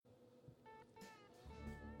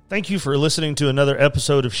Thank you for listening to another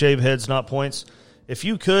episode of Shave Heads Not Points. If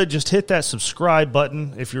you could, just hit that subscribe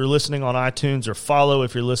button if you're listening on iTunes, or follow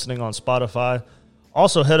if you're listening on Spotify.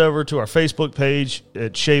 Also, head over to our Facebook page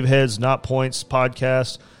at Shave Heads Not Points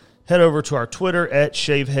Podcast. Head over to our Twitter at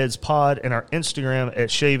Shave Heads Pod and our Instagram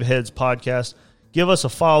at Shave Heads Podcast. Give us a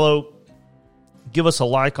follow. Give us a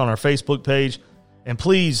like on our Facebook page. And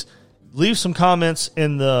please leave some comments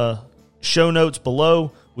in the show notes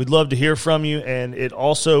below. We'd love to hear from you, and it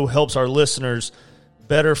also helps our listeners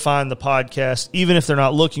better find the podcast. Even if they're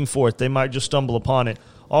not looking for it, they might just stumble upon it.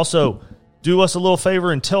 Also, do us a little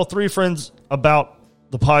favor and tell 3 friends about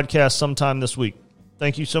the podcast sometime this week.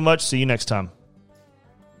 Thank you so much. See you next time.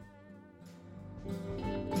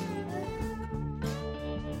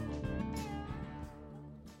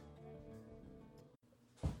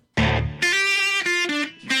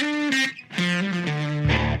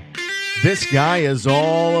 This guy is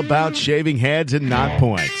all about shaving heads and not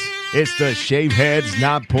points. It's the Shave Heads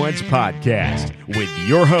Not Points Podcast with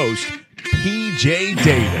your host, PJ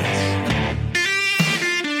Davis.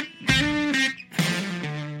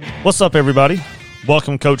 What's up, everybody?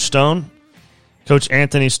 Welcome, Coach Stone. Coach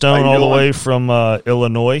Anthony Stone, all the way from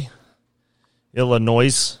Illinois,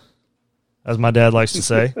 as my dad likes to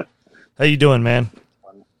say. How you doing, man?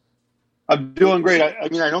 I'm doing great. I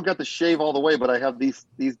mean, I don't get the shave all the way, but I have these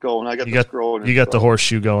going. I got this growing. You got the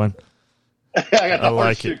horseshoe going. I got the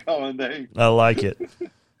horseshoe going. Thanks. I like it.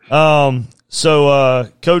 So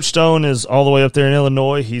Coach Stone is all the way up there in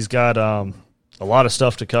Illinois. He's got a lot of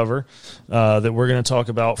stuff to cover that we're going to talk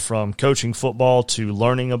about, from coaching football to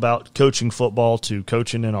learning about coaching football to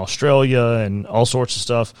coaching in Australia and all sorts of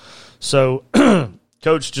stuff. So,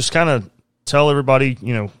 Coach, just kind of tell everybody,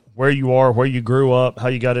 where you are, where you grew up, how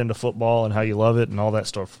you got into football, and how you love it, and all that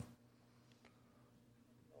stuff.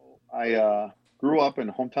 I grew up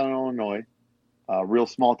in hometown Illinois, a real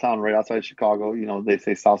small town right outside Chicago. They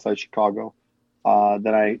say Southside Chicago.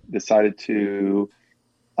 Then I decided to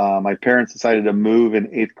my parents decided to move in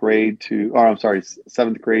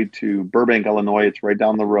 7th grade to Burbank, Illinois. It's right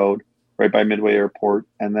down the road, right by Midway Airport.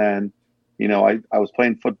 And then, I was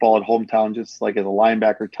playing football at hometown, just like as a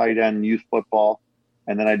linebacker, tight end, youth football.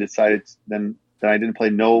 And then I decided, then I didn't play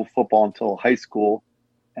no football until high school.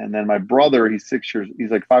 And then my brother, he's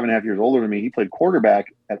 5.5 years older than me. He played quarterback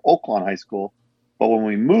at Oaklawn High School. But when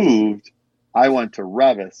we moved, I went to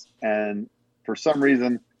Revis. And for some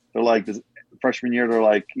reason, they're like, this freshman year, they're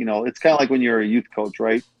like, it's kind of like when you're a youth coach,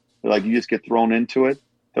 right? They're like, you just get thrown into it.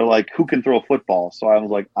 They're like, who can throw a football? So I was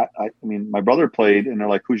like, I mean, my brother played, and they're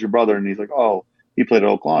like, who's your brother? And he's like, oh, he played at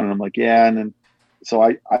Oaklawn. And I'm like, yeah. And then, so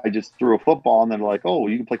I just threw a football, and then they're like, oh,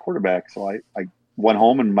 you can play quarterback. So I went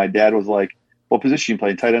home, and my dad was like, what position you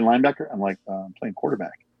play? Tight end, linebacker? I'm like, I'm playing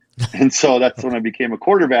quarterback. And so that's when I became a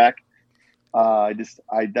quarterback. I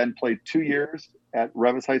then played 2 years at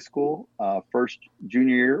Revis High School. Freshman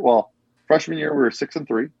year we were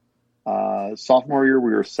 6-3. Sophomore year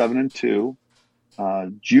we were 7-2.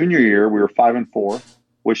 Junior year we were 5-4.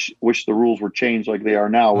 Wish the rules were changed like they are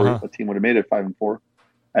now, where a team would have made it 5-4.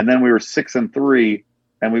 And then we were 6-3,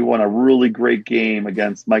 and we won a really great game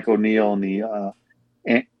against Mike O'Neill and the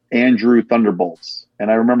Andrew Thunderbolts. And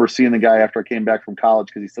I remember seeing the guy after I came back from college,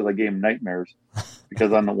 because he said I gave him nightmares,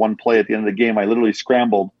 because on the one play at the end of the game, I literally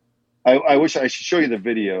scrambled. I wish I should show you the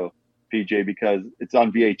video, PJ, because it's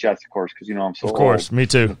on VHS, of course, because I'm so old. Of course, me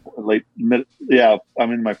too. I'm in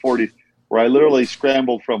my 40s, where I literally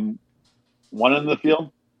scrambled from one end of the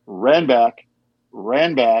field, ran back.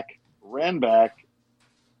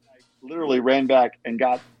 Literally ran back and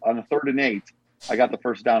got on the 3rd and 8. I got the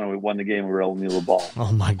first down, and we won the game. We were able to kneel the ball.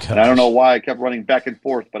 Oh my God! And I don't know why I kept running back and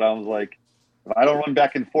forth, but I was like, if I don't run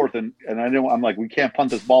back and forth, and I'm like, we can't punt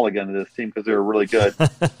this ball again to this team, because they were really good.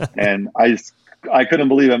 And I couldn't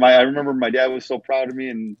believe it. I remember my dad was so proud of me.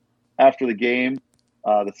 And after the game,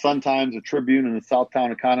 the Sun-Times, the Tribune, and the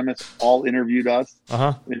Southtown Economist all interviewed us.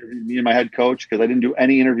 Interviewed me and my head coach, because I didn't do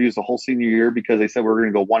any interviews the whole senior year, because they said we were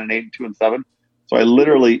going to go 1-8 and 2-7. So I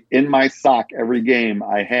literally, in my sock every game,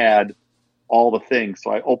 I had all the things.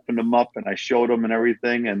 So I opened them up and I showed them and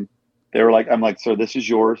everything. And they were like, I'm like, sir, this is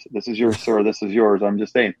yours. This is yours, sir. This is yours. I'm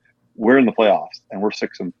just saying, we're in the playoffs, and we're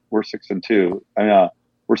 6-2. We're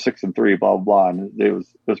 6-3, blah, blah, blah. And it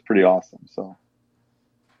was pretty awesome. So,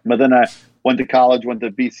 but then I went to college, went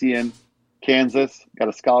to BC in Kansas, got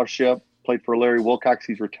a scholarship, played for Larry Wilcox.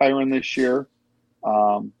 He's retiring this year.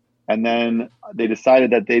 And then they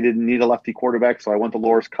decided that they didn't need a lefty quarterback. So I went to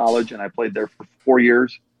Loras College, and I played there for 4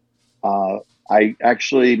 years. My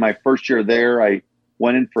first year there, I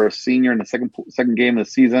went in for a senior in the second game of the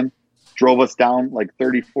season, drove us down like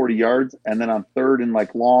 30, 40 yards. And then on third and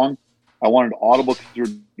long, I wanted audible because we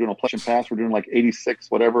were doing a play action pass. We're doing like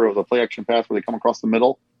 86, whatever. It was a play action pass where they come across the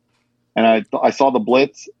middle. And I saw the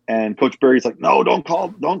blitz, and Coach Berry's like, no, don't call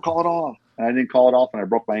it off. And I didn't call it off, and I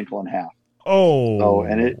broke my ankle in half. Oh. So,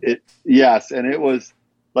 and it was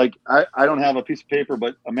like, I don't have a piece of paper,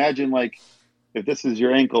 but imagine like if this is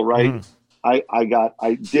your ankle, right?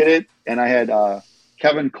 I did it, and I had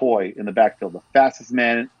Kevin Coy in the backfield, the fastest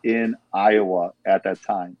man in Iowa at that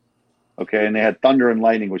time. Okay, and they had Thunder and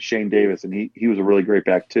Lightning with Shane Davis, and he was a really great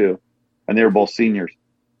back too. And they were both seniors.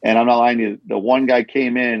 And I'm not lying to you, the one guy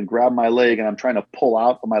came in, grabbed my leg, and I'm trying to pull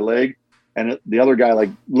out of my leg. And the other guy like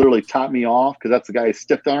literally topped me off because that's the guy's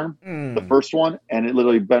stiff arm, the first one. And it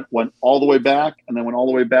literally went all the way back and then went all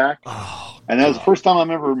the way back. Oh, and that was the first time I'm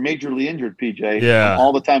ever majorly injured, PJ. Yeah. And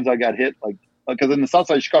all the times I got hit, like, because in the South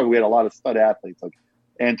Side of Chicago, we had a lot of stud athletes like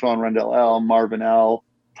Antoine Rendell L, Marvin L,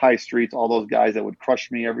 Ty Streets, all those guys that would crush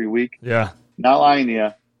me every week. Yeah. Not lying to you.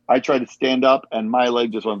 I tried to stand up and my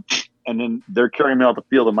leg just went, and then they're carrying me out the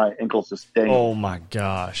field and my ankle's just staying. Oh my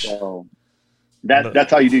gosh. So that's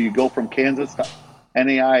how you do. You go from Kansas to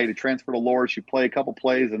NAI to transfer to Loras. You play a couple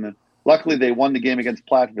plays, and then luckily they won the game against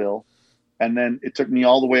Platteville. And then it took me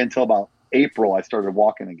all the way until about April. I started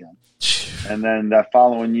walking again. And then that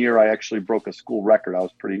following year, I actually broke a school record. I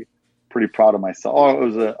was pretty proud of myself. Oh,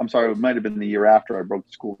 it might have been the year after I broke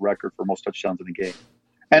the school record for most touchdowns in a game.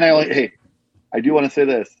 And I do want to say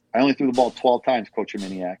this. I only threw the ball 12 times, Coach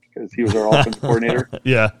Miniak, because he was our offensive coordinator.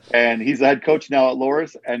 Yeah. And he's the head coach now at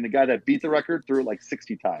Loras, and the guy that beat the record threw it like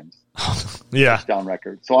 60 times. Yeah. Touchdown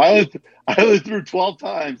record. So I only threw 12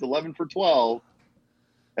 times, 11 for 12.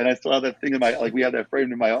 And I still have that thing in we have that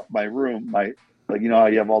framed in my room. You know how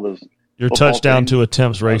you have all those. Your touchdown to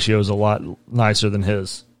attempts ratio is a lot nicer than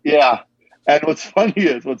his. Yeah. And what's funny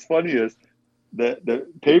is the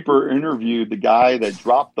paper interviewed the guy that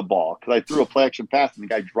dropped the ball because I threw a play action pass and the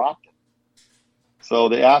guy dropped it. So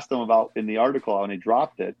they asked him about in the article how he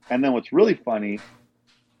dropped it. And then what's really funny,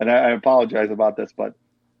 and I apologize about this, but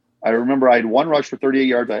I remember I had one rush for 38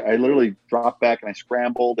 yards. I literally dropped back and I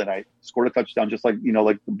scrambled and I scored a touchdown just like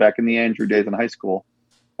back in the Andrew days in high school.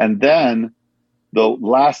 And then the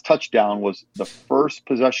last touchdown was the first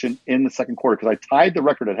possession in the second quarter because I tied the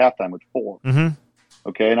record at halftime with 4. Mm-hmm.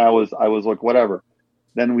 Okay, and I was like, whatever.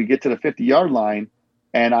 Then we get to the 50-yard line,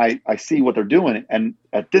 and I see what they're doing. And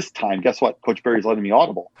at this time, guess what? Coach Berry's letting me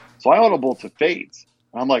audible. So I audible to Fades.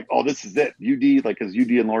 And I'm like, oh, this is it. UD, because UD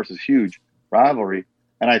and Loras is huge rivalry.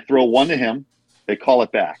 And I throw one to him. They call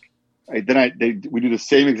it back. We do the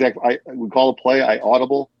same exact. We call a play. I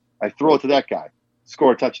audible. I throw it to that guy.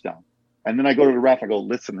 Score a touchdown. And then I go to the ref. I go,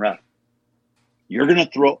 listen, ref, you're going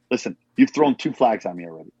to throw. Listen, you've thrown 2 flags on me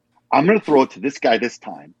already. I'm going to throw it to this guy this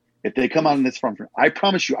time. If they come out in this front, I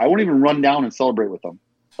promise you, I won't even run down and celebrate with them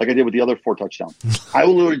like I did with the other 4 touchdowns. I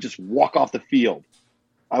will literally just walk off the field.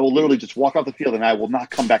 And I will not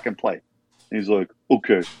come back and play. And he's like,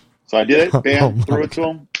 okay. So I did it. Bam, threw it to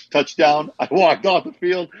him. Touchdown. I walked off the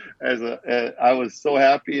field. I was so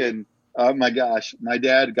happy. And oh my gosh, my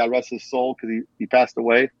dad, God rest his soul, because he passed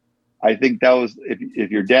away. I think that was if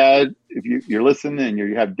your dad, if you're listening and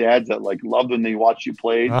you have dads that like loved when they watched you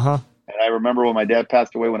play. Uh-huh. And I remember when my dad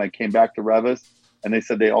passed away, when I came back to Revis, and they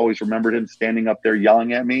said they always remembered him standing up there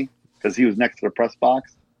yelling at me because he was next to the press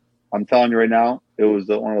box. I'm telling you right now, it was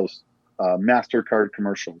one of those MasterCard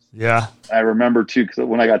commercials. Yeah. I remember too, because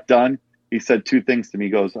when I got done, he said 2 things to me.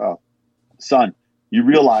 He goes, son, you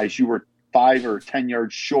realize you were 5 or 10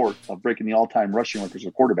 yards short of breaking the all-time rushing record as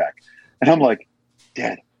a quarterback. And I'm like,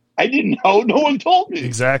 Dad, I didn't know. No one told me.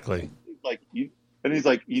 Exactly. He's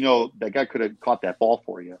like, that guy could have caught that ball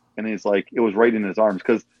for you. And he's like, it was right in his arms.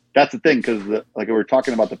 Because that's the thing. Because like we were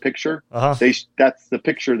talking about the picture. Uh-huh. That's the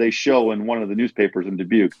picture they show in one of the newspapers in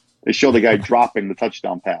Dubuque. They show the guy dropping the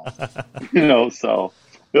touchdown pass. So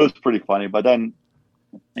it was pretty funny. But then,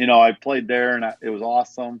 I played there and it was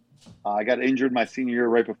awesome. I got injured my senior year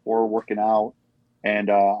right before working out.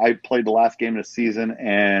 And I played the last game of the season.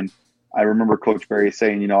 And I remember Coach Berry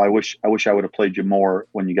saying, I wish I would have played you more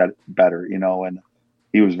when you got better, and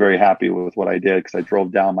he was very happy with what I did because I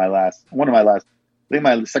drove down my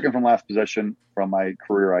second from last possession from my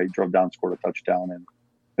career. I drove down, scored a touchdown, and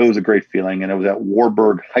it was a great feeling. And it was at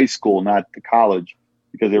Warburg High School, not the college,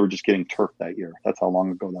 because they were just getting turf that year. That's how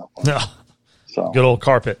long ago that was. Yeah. So good old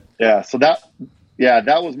carpet. Yeah. So that's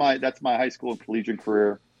my high school and collegiate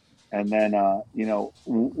career. And then,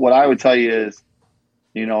 what I would tell you is,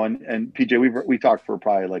 and PJ, we talked for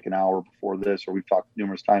probably like an hour before this, or we've talked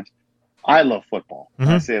numerous times. I love football.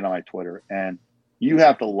 Mm-hmm. I say it on my Twitter, and you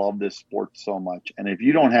have to love this sport so much. And if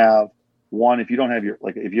you don't have if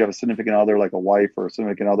you have a significant other, like a wife or a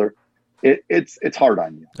significant other, it's hard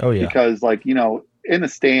on you. Oh yeah. Because like, you know, in the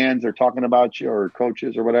stands they're talking about you or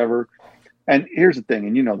coaches or whatever. And here's the thing,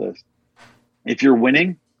 and you know this. If you're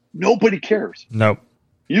winning, nobody cares. Nope.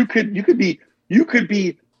 You could be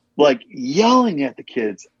like yelling at the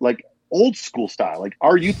kids like old school style. Like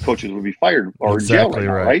our youth coaches would be fired or Exactly in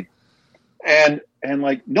jail right. And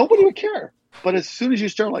like nobody would care. But as soon as you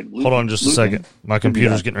start like losing, Hold on just a second. My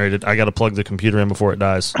computer's getting ready to, I got to plug the computer in before it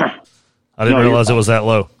dies. I didn't realize it was that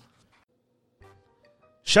low.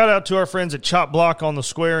 Shout out to our friends at Chop Block on the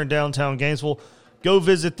Square in downtown Gainesville. Go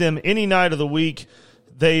visit them any night of the week.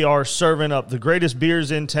 They are serving up the greatest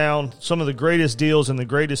beers in town, some of the greatest deals, and the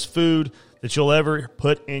greatest food that you'll ever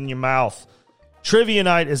put in your mouth. Trivia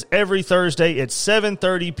night is every Thursday at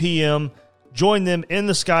 7:30 p.m. Join them in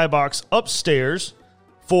the Skybox upstairs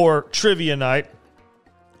for trivia night.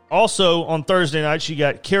 Also on Thursday nights, you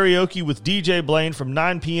got karaoke with DJ Blaine from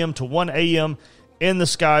 9 p.m. to 1 a.m. in the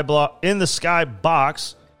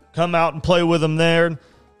Skybox. Come out and play with them there.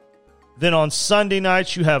 Then on Sunday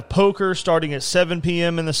nights, you have poker starting at 7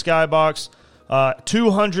 p.m. in the Skybox.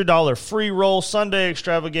 $200 free roll Sunday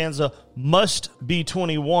extravaganza, must be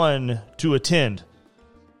 21 to attend.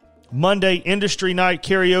 Monday industry night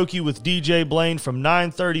karaoke with DJ Blaine from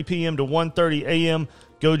 9:30 p.m. to 1:30 a.m.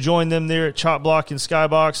 Go join them there at Chop Block and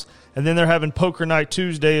Skybox. And then they're having poker night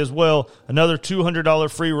Tuesday as well. Another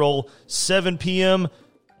 $200 free roll, 7 p.m.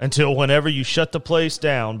 until whenever you shut the place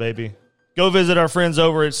down, baby. Go visit our friends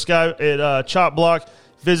over at Chop Block.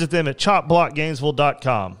 Visit them at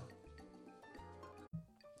chopblockgainesville.com.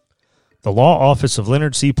 The Law Office of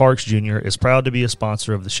Leonard C. Parks Jr. is proud to be a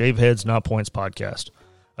sponsor of the Shave Heads Not Points podcast.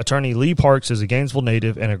 Attorney Lee Parks is a Gainesville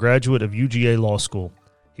native and a graduate of UGA Law School.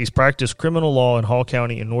 He's practiced criminal law in Hall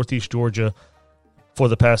County in Northeast Georgia for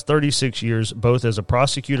the past 36 years, both as a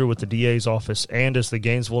prosecutor with the DA's office and as the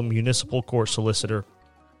Gainesville Municipal Court Solicitor,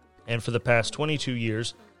 and for the past 22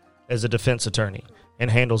 years as a defense attorney, and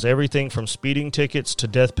handles everything from speeding tickets to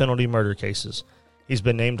death penalty murder cases. He's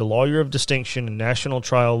been named a Lawyer of Distinction in National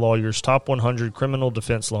Trial Lawyers Top 100 Criminal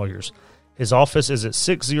Defense Lawyers. His office is at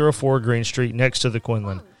 604 Green Street next to the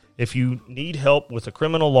Quinlan. If you need help with a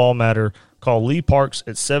criminal law matter, call Lee Parks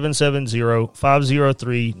at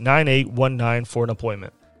 770-503-9819 for an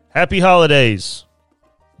appointment. Happy holidays.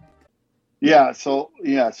 Yeah, so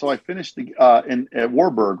I finished at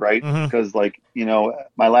Warburg, right? Because like, you know,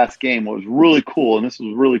 my last game was really cool, and this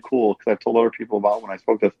was really cool because I've told other people about when I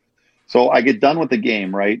spoke to this. So I get done with the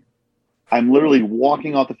game, right? I'm literally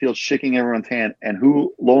walking off the field, shaking everyone's hand, and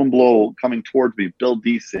who, lo and behold, coming towards me, Bill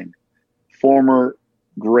Deasing, former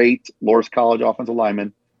great Loras College offensive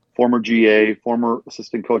lineman, former GA, former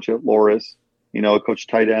assistant coach at Loras, you know, coached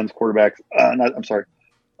tight ends, quarterbacks,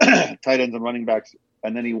 tight ends and running backs.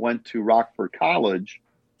 And then he went to Rockford College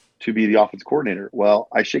to be the offense coordinator. Well,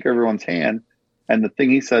 I shake everyone's hand, and the thing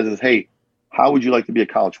he says is, "Hey, how would you like to be a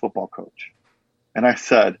college football coach?" And I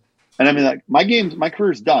said, and I mean, like, my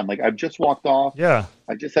career's done. Like, I've just walked off. Yeah.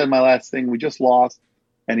 I just had my last thing. We just lost.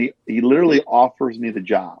 And he literally offers me the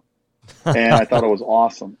job. And I thought it was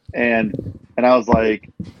awesome. And I was like,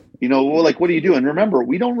 you know, well, like, what do you do? And remember,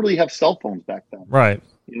 we don't really have cell phones back then. Right.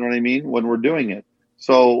 You know what I mean? When we're doing it.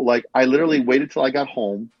 So, like, I literally waited till I got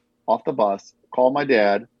home off the bus, called my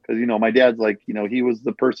dad, because, you know, my dad's like, you know, he was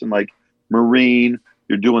the person like, Marine,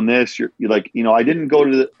 you're doing this. You're like, you know, I didn't go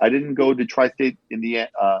to Tri-State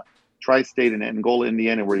in Angola,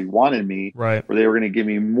 Indiana, where he wanted me, right? Where they were going to give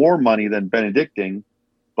me more money than Benedictine,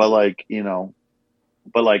 but like, you know,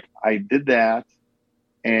 I did that,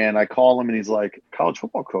 and I call him, and he's like, college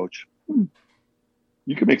football coach.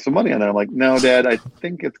 You can make some money on that. I'm like, no, Dad, I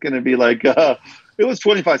think it's going to be like, it was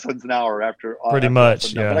 25 cents an hour after. Pretty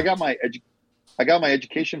much, yeah. But I got my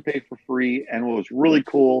education paid for free, and what was really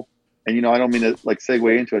cool, and you know, I don't mean to like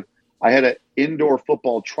segue into it. I had an indoor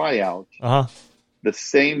football tryout. The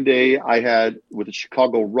same day I had with the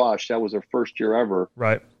Chicago Rush. That was their first year ever.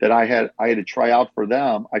 Right. That I had to try out for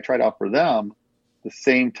them. I tried out for them the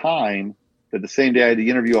same time. That the same day I had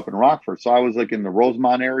the interview up in Rockford. So I was like in the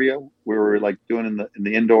Rosemont area. We were like doing in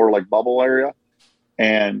the indoor like bubble area,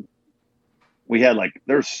 and we had like,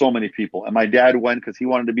 there's so many people. And my dad went because he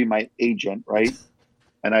wanted to be my agent, right?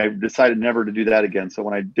 And I decided never to do that again. So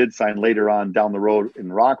when I did sign later on down the road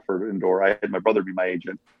in Rockford indoor, I had my brother be my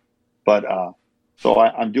agent. But so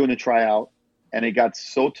I'm doing a tryout, and it got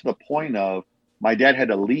so to the point of my dad had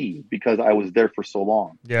to leave because I was there for so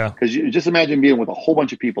long. Yeah. Because you just imagine being with a whole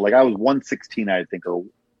bunch of people. Like I was 116, I think,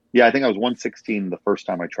 I think I was 116 the first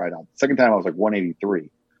time I tried out. The second time I was like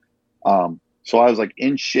 183. So I was like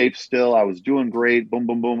in shape still. I was doing great. Boom,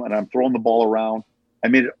 boom, boom. And I'm throwing the ball around. I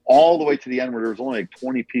made it all the way to the end where there was only like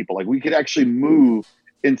 20 people. Like we could actually move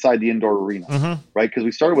inside the indoor arena, right? Because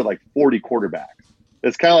we started with like 40 quarterbacks.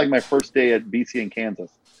 It's kind of like my first day at BC in Kansas.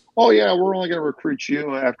 Oh yeah, we're only going to recruit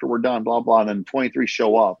you after we're done, blah blah. And then 23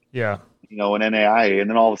 show up, Yeah. in NAIA, and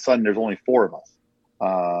then all of a sudden there's only 4 of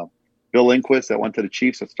us. Bill Lindquist that went to the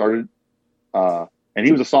Chiefs that started, and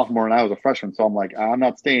he was a sophomore and I was a freshman. So I'm like, I'm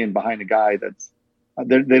not staying behind a guy that's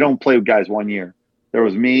they don't play with guys 1 year. There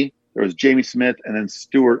was me, there was Jamie Smith, and then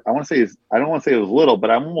Stuart. I don't want to say it was Little, but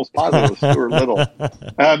I'm almost positive it was Stuart Little.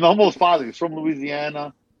 I'm almost positive he's from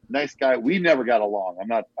Louisiana. Nice guy. We never got along. I'm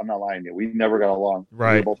not lying to you. We never got along.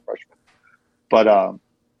 Right. We were both freshmen. But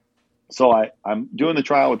so I'm doing the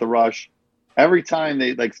trial with the Rush. Every time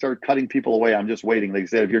they like start cutting people away, I'm just waiting. They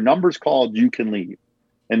said, if your number's called, you can leave.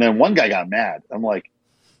 And then one guy got mad. I'm like,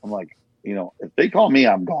 if they call me,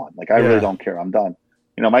 I'm gone. Like I really don't care. I'm done.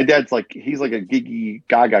 My dad's like, he's like a Gigi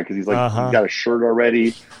Gaga because he's like he's got a shirt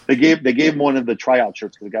already. They gave him one of the tryout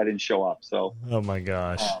shirts because the guy didn't show up. So oh my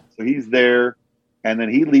gosh. So he's there, and then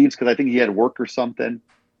he leaves because I think he had work or something.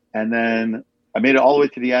 And then I made it all the way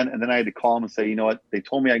to the end, and then I had to call him and say, you know what? They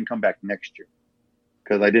told me I can come back next year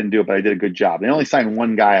because I didn't do it, but I did a good job. They only signed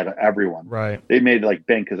one guy out of everyone. Right. They made it like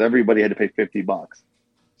bank because everybody had to pay $50.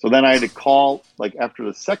 So then I had to call, like after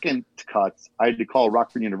the second cuts, I had to call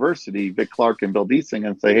Rockford University, Vic Clark and Bill Deasing,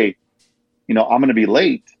 and say, hey, I'm going to be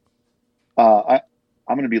late. I'm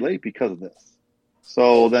going to be late because of this.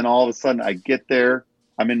 So then all of a sudden I get there.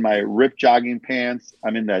 I'm in my ripped jogging pants.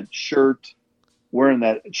 I'm in that shirt, wearing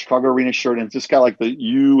that Chicago Arena shirt, and it's just got like the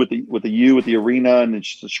U with the arena and the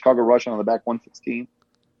Chicago Rush on the back 116.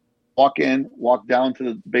 Walk down to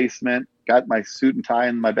the basement, got my suit and tie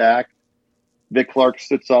in my back. Vic Clark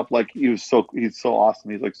sits up like he's so awesome.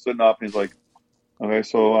 He's like sitting up and he's like, okay,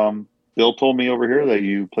 so Bill told me over here that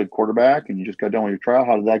you played quarterback and you just got done with your trial.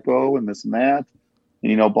 How did that go? And this and that,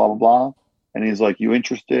 and blah blah blah. And he's like, you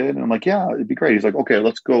interested? And I'm like, yeah, it'd be great. He's like, okay,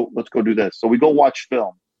 let's go do this. So we go watch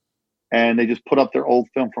film, and they just put up their old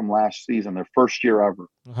film from last season, their first year ever.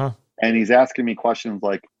 And he's asking me questions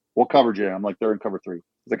like, what coverage are you? I'm like, they're in cover 3.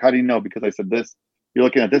 He's like, how do you know? Because I said this. You're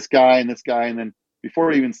looking at this guy, and then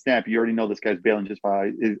before it even snap, you already know this guy's bailing just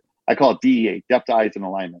by. I call it DEA, depth, eyes, and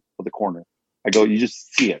alignment for the corner. I go, you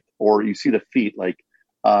just see it, or you see the feet, like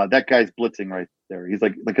that guy's blitzing right there. He's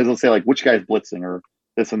like, because they'll say like, which guy's blitzing or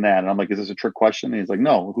this and that, and I'm like, is this a trick question? And he's like,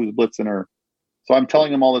 no, who's blitzing or? So I'm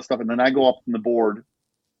telling him all this stuff, and then I go up on the board,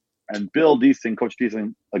 and Bill Deasing, Coach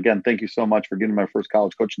Deasing, again, thank you so much for getting my first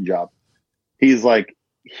college coaching job. He's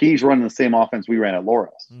running the same offense we ran at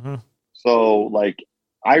Loras. So like,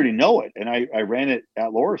 I already know it, and I ran it at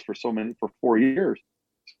Loras for 4 years.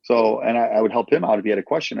 So, and I would help him out if he had a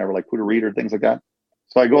question ever, like who to read or things like that.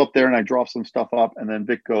 So I go up there and I draw some stuff up, and then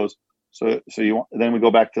Vic goes, so you want, then we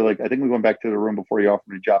go back to I think we went back to the room before he offered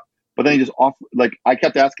me a job. But then he just offered, like, I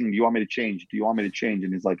kept asking him, do you want me to change? Do you want me to change?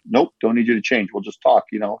 And he's like, nope, don't need you to change. We'll just talk,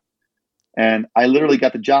 And I literally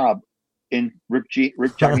got the job in ripped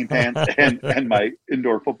jogging pants and my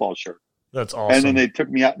indoor football shirt. That's awesome. And then they took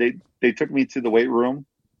me out. They took me to the weight room.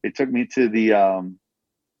 They took me to the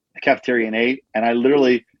cafeteria and ate. And I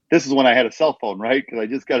literally, this is when I had a cell phone, right? Because I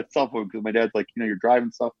just got a cell phone because my dad's like, you're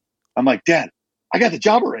driving stuff. I'm like, Dad, I got the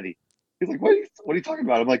job already. He's like, what are you talking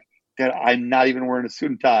about? I'm like, Dad, I'm not even wearing a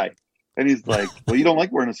suit and tie. And he's like, well, you don't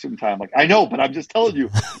like wearing a suit and tie. I'm like, I know, but I'm just telling you,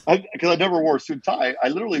 because I never wore a suit and tie. I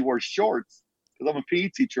literally wore shorts because I'm a PE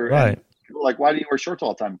teacher. Right. And people are like, why do you wear shorts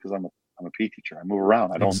all the time? Because I'm a PE teacher. I move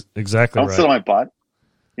around. I don't sit on my butt.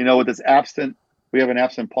 With this we have an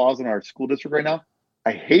absent pause in our school district right now.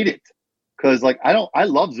 I hate it because I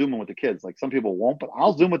love Zooming with the kids. Like some people won't, but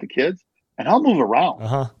I'll Zoom with the kids and I'll move around.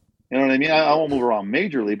 You know what I mean? I won't move around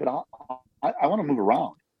majorly, but I want to move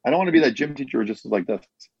around. I don't want to be that gym teacher who just is like this.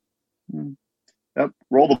 Yep,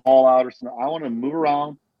 roll the ball out or something. I want to move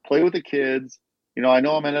around, play with the kids. I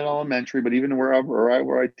know I'm in an elementary, but even where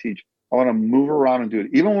I teach, I want to move around and do it.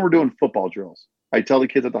 Even when we're doing football drills, I tell the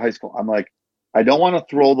kids at the high school, I'm like, I don't want to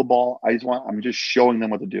throw the ball. I'm just showing them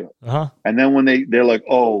what to do. And then when they're like,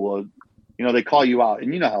 oh, well, they call you out,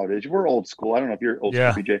 and you know how it is. We're old school. I don't know if you're old school,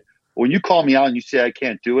 PJ. When you call me out and you say I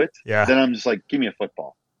can't do it, then I'm just like, give me a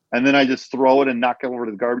football. And then I just throw it and knock it over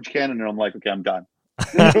to the garbage can, and then I'm like, okay, I'm done.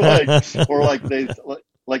 They're like,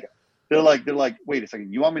 wait a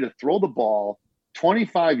second, you want me to throw the ball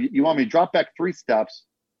 25? You want me to drop back 3 steps,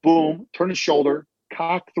 boom, turn the shoulder,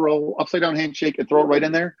 cock, throw, upside down handshake, and throw it right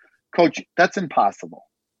in there? Coach, that's impossible.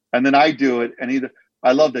 And then I do it, and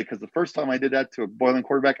I loved it because the first time I did that to a Boiling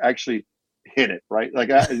quarterback, I actually hit it right. Like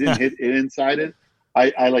I didn't hit it inside it.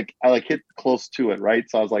 I hit close to it, right?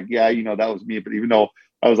 So I was like, yeah, that was me. But even though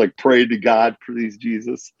I was like, pray to God, please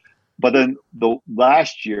Jesus. But then the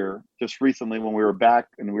last year, just recently when we were back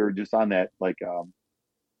and we were just on that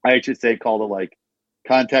IHSA called it like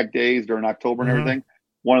contact days during October and everything.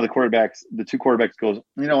 One of the two quarterbacks goes,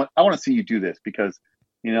 you know what? I want to see you do this because,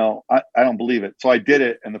 you know, I don't believe it. So I did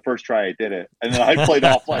it. And the first try I did it. And then I played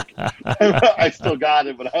off like I still got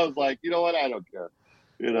it. But I was like, you know what? I don't care.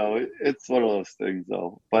 You know, it's one of those things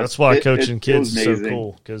though. But that's why coaching kids is so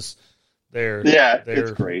cool because they're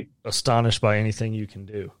it's great. Astonished by anything you can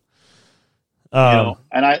do. You know,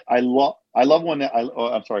 and I love when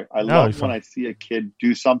when I see a kid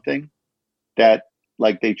do something that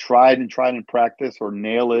like they tried in practice or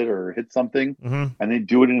nail it or hit something and they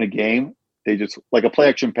do it in a game. They just like a play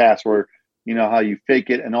action pass where, you know, how you fake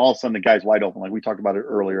it and all of a sudden the guy's wide open. Like we talked about it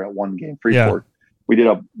earlier at one game, Freeport. Yeah.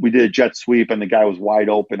 We did a jet sweep and the guy was wide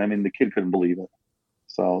open. I mean, the kid couldn't believe it.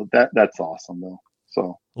 So that's awesome though.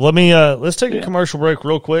 So let's take a commercial break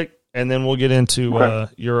real quick and then we'll get into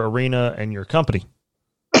your arena and your company.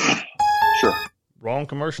 Sure. Wrong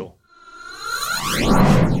commercial.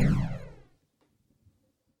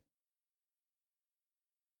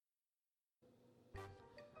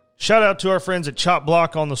 Shout out to our friends at Chop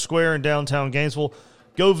Block on the Square in downtown Gainesville.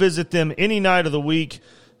 Go visit them any night of the week.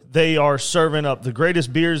 They are serving up the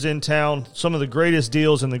greatest beers in town, some of the greatest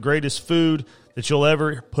deals, and the greatest food that you'll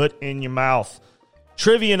ever put in your mouth.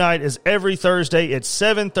 Trivia night is every Thursday at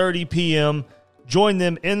 7:30 p.m. Join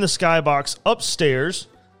them in the Skybox upstairs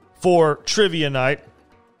for trivia night.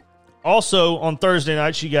 Also on Thursday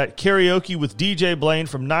nights, you got karaoke with DJ Blaine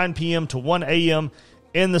from 9 p.m. to 1 a.m.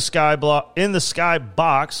 in the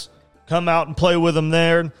Skybox. Come out and play with them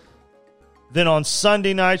there. Then on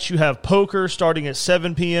Sunday nights, you have poker starting at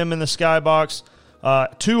 7 p.m. in the Skybox.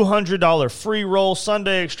 $200 free roll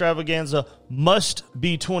Sunday extravaganza. Must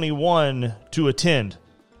be 21 to attend.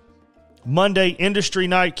 Monday industry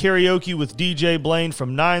night karaoke with DJ Blaine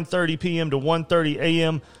from 9:30 p.m. to 1:30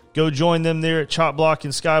 a.m. Go join them there at Chop Block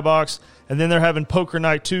and Skybox. And then they're having poker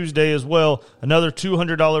night Tuesday as well. Another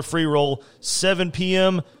 $200 free roll, 7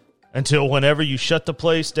 p.m. until whenever you shut the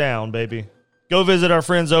place down, baby. Go visit our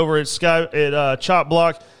friends over at Chop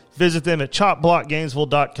Block. Visit them at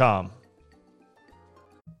chopblockgainesville.com.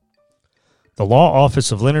 The Law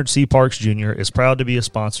Office of Leonard C. Parks, Jr. is proud to be a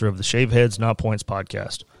sponsor of the Shaveheads Not Points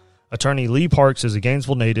podcast. Attorney Lee Parks is a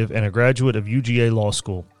Gainesville native and a graduate of UGA Law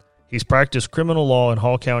School. He's practiced criminal law in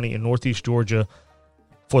Hall County in Northeast Georgia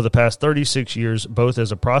for the past 36 years, both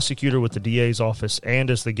as a prosecutor with the DA's office and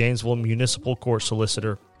as the Gainesville Municipal Court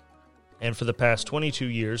Solicitor, and for the past 22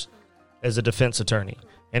 years as a defense attorney,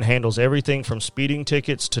 and handles everything from speeding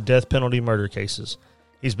tickets to death penalty murder cases.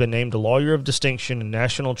 He's been named a Lawyer of Distinction in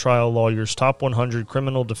National Trial Lawyers' Top 100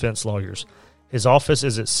 Criminal Defense Lawyers. His office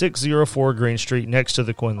is at 604 Green Street next to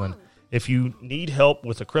the Quinlan. If you need help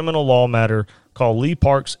with a criminal law matter, call Lee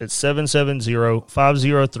Parks at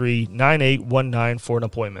 770-503-9819 for an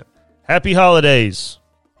appointment. Happy holidays!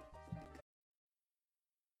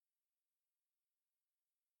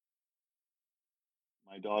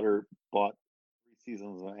 My daughter bought 3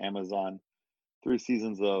 seasons of Amazon, 3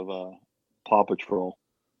 seasons of Paw Patrol.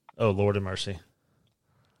 Oh, Lord have mercy.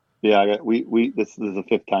 Yeah, this is the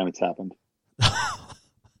 5th time it's happened.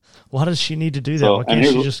 Why does she need to do that? Why can't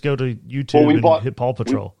she just go to YouTube and hit Paw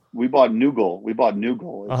Patrol? We bought Noogle.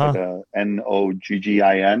 It's like a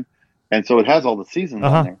Noggin. And so it has all the seasons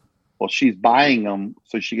on there. Well, she's buying them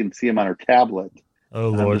so she can see them on her tablet. Oh,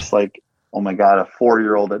 and Lord. I'm just like, oh my God, a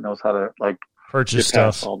 4-year-old that knows how to like purchase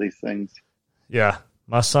stuff. All these things. Yeah.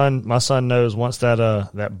 My son knows once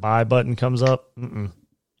that buy button comes up,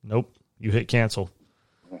 nope, you hit cancel.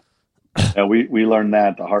 Yeah, we learned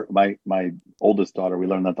that the hard. My oldest daughter, we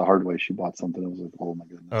learned that the hard way. She bought something. It was like, oh my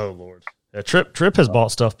goodness. Oh Lord. Yeah, Trip has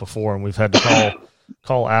bought stuff before, and we've had to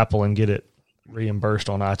call Apple and get it reimbursed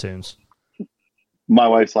on iTunes. My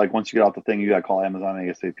wife's like, once you get off the thing, you got to call Amazon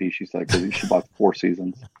ASAP. She's like, because she bought 4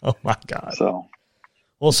 seasons. Oh my God. So,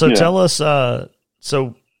 tell us.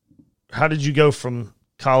 So, how did you go from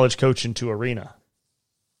college coaching to arena?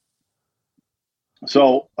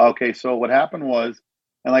 So what happened was,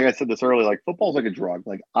 and like I said this earlier, like football's like a drug.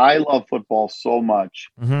 Like I love football so much,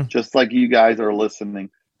 just like you guys are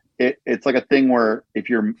listening. It's like a thing where if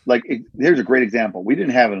you're like, here's a great example. We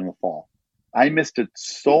didn't have it in the fall. I missed it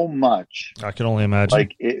so much. I can only imagine.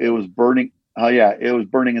 Like it was burning. Oh yeah, it was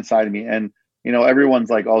burning inside of me. And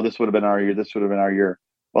everyone's like, "Oh, this would have been our year. This would have been our year."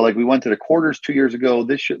 But like we went to the quarters 2 years ago.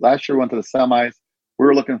 Last year we went to the semis. We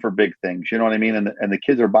were looking for big things. You know what I mean? And the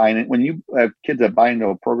kids are buying it. When you have kids that buy into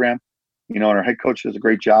a program, and our head coach does a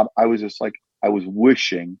great job. I was just like, I was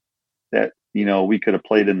wishing that we could have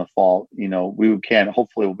played in the fall. We can.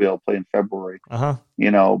 Hopefully, we'll be able to play in February.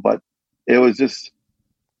 But it was just.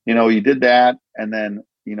 You did that, and then,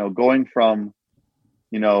 going from,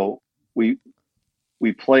 we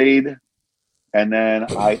we played, and then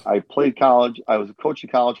I played college. I was a coach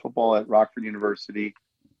of college football at Rockford University.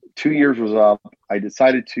 2 years was up. I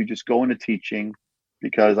decided to just go into teaching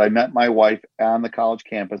because I met my wife on the college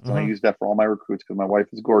campus, and I used that for all my recruits because my wife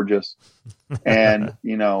is gorgeous. And,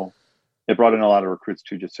 you know, it brought in a lot of recruits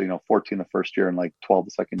too, just so you know, 14 the first year and like 12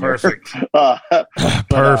 the second year. Perfect.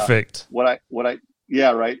 Perfect.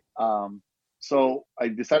 Yeah, right. So I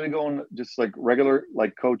decided to go in just like regular,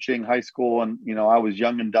 like coaching high school. And, you know, I was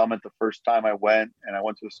young and dumb at the first time I went, and I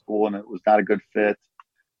went to a school and it was not a good fit.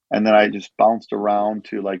 And then I just bounced around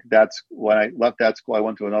to like, that's when I left that school, I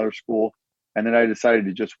went to another school, and then I decided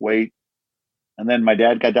to just wait. And then my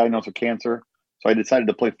dad got diagnosed with cancer. So I decided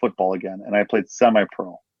to play football again, and I played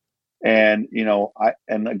semi-pro. And, you know, I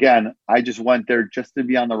just went there just to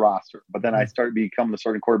be on the roster. But then I started becoming the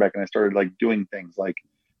starting quarterback, and I started like doing things like,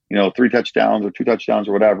 you know, 3 touchdowns or 2 touchdowns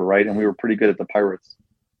or whatever. Right. And we were pretty good at the Pirates.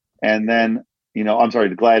 And then, you know,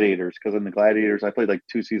 the Gladiators, because in the Gladiators, I played like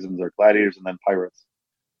 2 seasons there, Gladiators and then Pirates.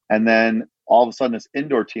 And then all of a sudden this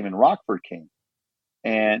indoor team in Rockford came.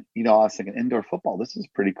 And, you know, I was thinking indoor football, this is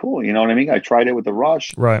pretty cool. You know what I mean? I tried it with the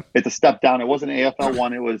Rush. Right. It's a step down. It wasn't AFL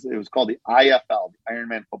one. It was called the IFL, the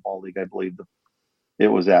Ironman Football League, I believe it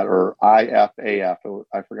was that, or IFAF.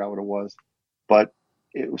 I forgot what it was. But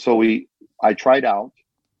I tried out.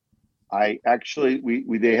 They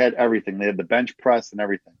had everything. They had the bench press and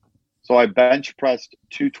everything. So I bench pressed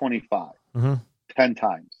 225 10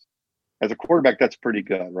 times. As a quarterback, that's pretty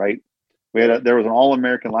good, right? There was an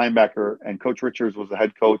All-American linebacker, and Coach Richards was the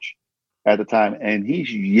head coach at the time, and he's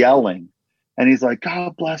yelling, and he's like,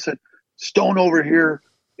 God bless it, Stone over here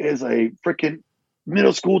is a freaking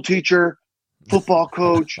middle school teacher, football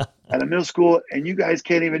coach at a middle school, and you guys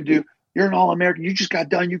can't even you're an All-American, you just got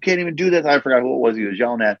done, you can't even do this. I forgot who it was he was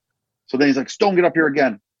yelling at. So then he's like, Stone, get up here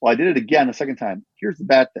again. Well, I did it again the second time. Here's the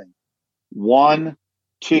bad thing. 1,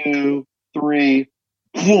 2, 3,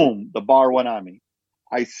 boom, the bar went on me.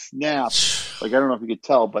 I snapped. Like, I don't know if you could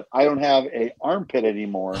tell, but I don't have a armpit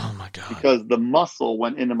anymore. Oh my God. Because the muscle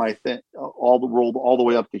went into my rolled all the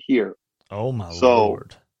way up to here. Oh my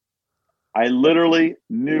Lord. I literally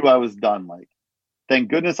knew I was done. Like, thank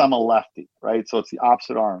goodness I'm a lefty, right? So it's the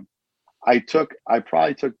opposite arm. I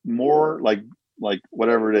probably took more like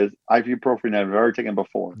whatever it is, ibuprofen I've ever taken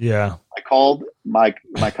before. Yeah. I called my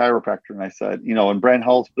chiropractor and I said, you know, and Brand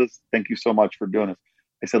Hospice, thank you so much for doing this.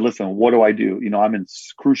 I said, listen, what do I do? You know, I'm in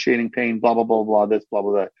excruciating pain, blah, blah, blah, blah, this, blah,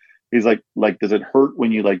 blah, that. He's like, does it hurt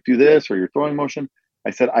when you like do this or you're throwing motion?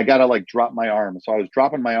 I said, I got to like drop my arm. So I was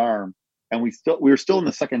dropping my arm, and we were still in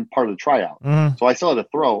the second part of the tryout. So I still had to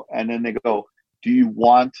throw. And then they go, do you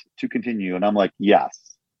want to continue? And I'm like, yes.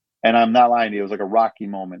 And I'm not lying to you. It was like a Rocky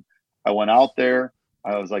moment. I went out there.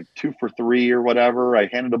 I was like 2 for 3 or whatever. I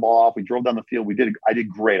handed the ball off. We drove down the field. I did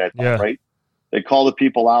great. I thought, right? They call the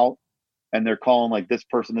people out, and they're calling like this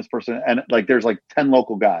person, and like there's like 10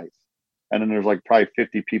 local guys, and then there's like probably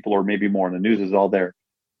 50 people or maybe more, and the news is all there.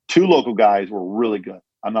 2 local guys were really good.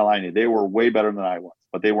 I'm not lying to you. They were way better than I was,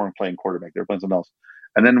 but they weren't playing quarterback. They were playing something else.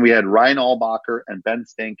 And then we had Ryan Allbacher and Ben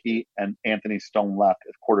Stanky and Anthony Stone left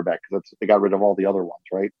as quarterback because they got rid of all the other ones,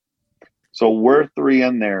 right? So we're 3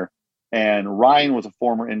 in there, and Ryan was a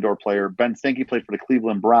former indoor player. Ben Stanky played for the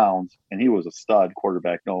Cleveland Browns, and he was a stud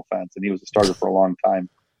quarterback, no offense, and he was a starter for a long time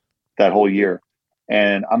that whole year.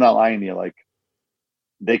 And I'm not lying to you, like,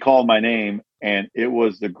 they called my name, and it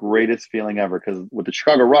was the greatest feeling ever, because with the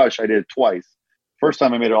Chicago Rush, I did it twice. First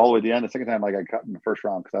time I made it all the way to the end. The second time I got cut in the first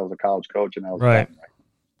round because I was a college coach and I was right.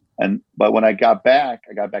 But when I got back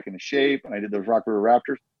into shape, and I did those Rock River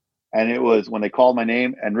Raptors. And it was when they called my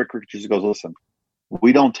name, and Rick just goes, listen,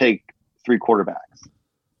 we don't take 3 quarterbacks.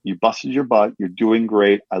 You busted your butt. You're doing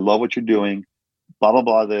great. I love what you're doing. Blah, blah,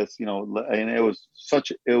 blah, this, you know, and it was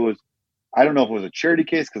I don't know if it was a charity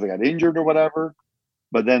case because I got injured or whatever,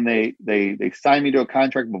 but then they signed me to a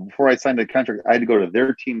contract. But before I signed the contract, I had to go to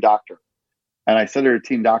their team doctor. And I said to their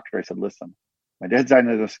team doctor, I said, listen, my dad's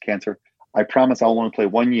diagnosed with cancer. I promise I'll only play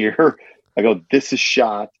 1 year. I go, this is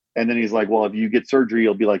shot. And then he's like, well, if you get surgery,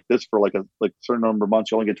 you'll be like this for like a certain number of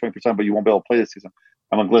months. You only get 20%, but you won't be able to play this season.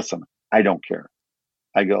 I'm like, listen, I don't care.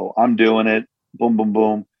 I go, I'm doing it. Boom, boom,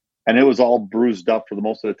 boom. And it was all bruised up for the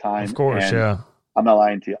most of the time. Of course, and yeah. I'm not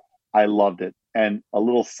lying to you. I loved it. And a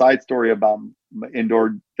little side story about my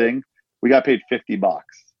indoor thing, we got paid $50,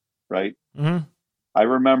 right? Mm-hmm. I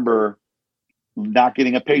remember not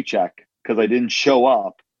getting a paycheck because I didn't show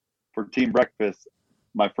up for team breakfast.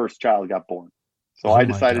 My first child got born. So I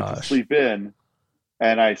decided to sleep in,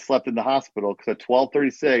 and I slept in the hospital because at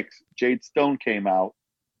 12:36, Jade Stone came out,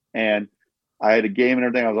 and I had a game and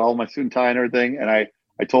everything. I was all in my suit and tie and everything. And I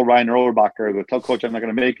told Ryan Erlenbacher, I go, tell coach I'm not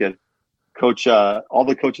going to make it. Coach, all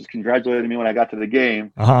the coaches congratulated me when I got to the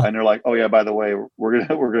game, and they're like, "Oh yeah, by the way, we're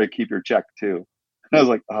gonna keep your check too." And I was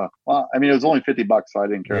like, "Oh, well, I mean, it was only $50, so I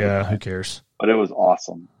didn't care." Yeah, who cares? But it was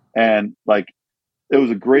awesome, and like, it was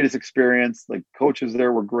the greatest experience. Like, coaches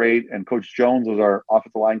there were great, and Coach Jones was our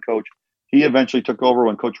offensive line coach. He eventually took over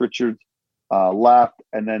when Coach Richards left,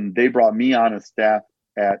 and then they brought me on as staff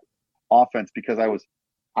at offense because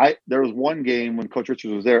there was one game when Coach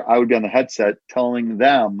Richards was there, I would be on the headset telling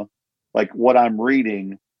them like what I'm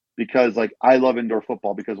reading, because like I love indoor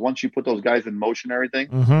football, because once you put those guys in motion and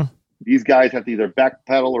everything, these guys have to either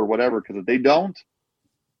backpedal or whatever, because if they don't,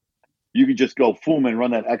 you could just go boom and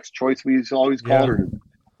run that X choice we used to always call it,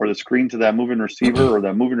 or the screen to that moving receiver, or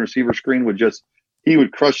that moving receiver screen he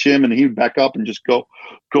would crush him and he would back up and just go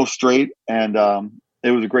straight. And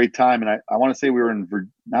it was a great time. And I want to say we were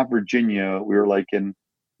in not Virginia, we were like in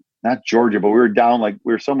not Georgia, but we were down, like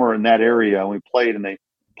we were somewhere in that area, and we played, and they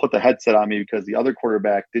put the headset on me because the other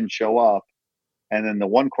quarterback didn't show up. And then the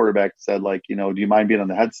one quarterback said, like, you know, do you mind being on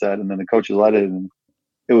the headset? And then the coaches let it, and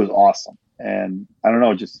it was awesome. And I don't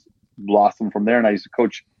know, just blossomed from there. And I used to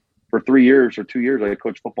coach for 3 years or 2 years. I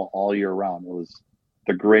coached football all year round. It was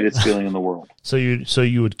the greatest feeling in the world. So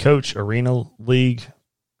you would coach Arena League,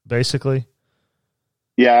 basically?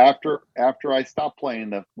 Yeah, after I stopped playing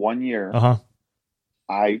the 1 year,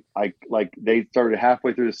 I like, they started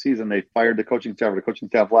halfway through the season, they fired the coaching staff, or the coaching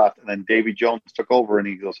staff left, and then Davy Jones took over, and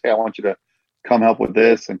he goes, "Hey, I want you to come help with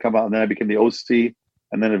this and come out." And then I became the OC,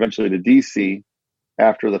 and then eventually the DC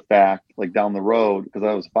after the fact, like down the road, because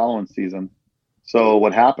I was following season. So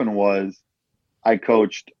what happened was I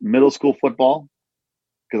coached middle school football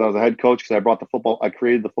because I was a head coach, because I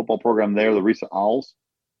created the football program there, the Risa Owls.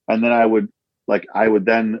 And then I would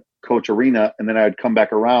then coach arena, and then I'd come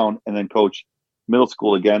back around and then coach middle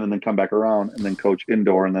school again, and then come back around and then coach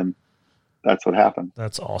indoor. And then that's what happened.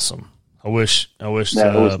 That's awesome. I wish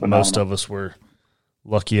most of us were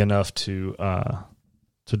lucky enough to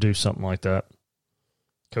do something like that.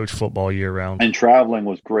 Coach football year round. And traveling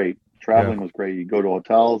was great. Was great. You go to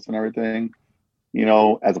hotels and everything. You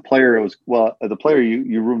know, as a player,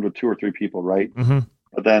 you roomed with 2 or 3 people, right? Mm-hmm.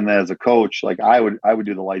 But then as a coach, like I would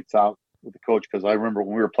do the lights out with the coach, because I remember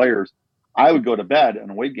when we were players, I would go to bed on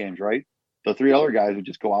away games, right? The 3 other guys would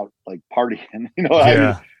just go out like partying. You know,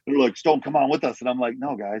 they were like, "Stone, come on with us," and I'm like,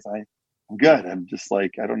 "No, guys, I'm good. I'm just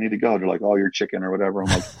like, I don't need to go." They're like, "Oh, you're chicken or whatever." I'm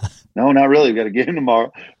like, "No, not really. We got a game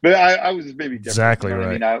tomorrow." But I was maybe different. Exactly, you know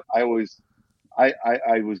right. I mean,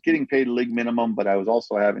 I was getting paid league minimum, but I was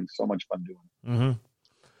also having so much fun doing it. Mm-hmm.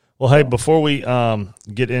 Well, hey, before we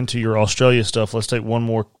get into your Australia stuff, let's take one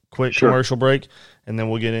more quick commercial break, and then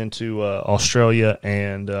we'll get into Australia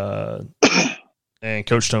and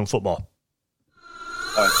Coach Stone football.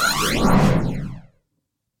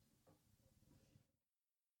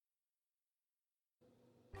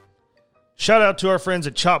 Shout out to our friends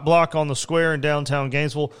at Chop Block on the Square in downtown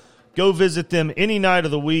Gainesville. Go visit them any night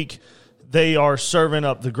of the week. They are serving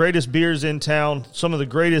up the greatest beers in town, some of the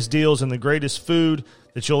greatest deals, and the greatest food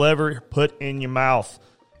that you'll ever put in your mouth.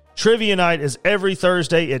 Trivia night is every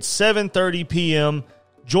Thursday at 7:30 p.m.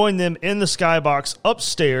 Join them in the Skybox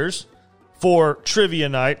upstairs for trivia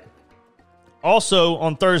night. Also,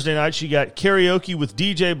 on Thursday nights, you got karaoke with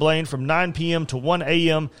DJ Blaine from 9 p.m. to 1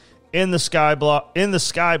 a.m. in the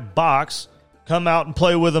Skybox. Come out and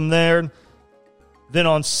play with them there. Then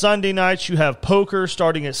on Sunday nights, you have poker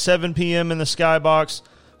starting at 7 p.m. in the Skybox.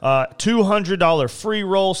 $200 free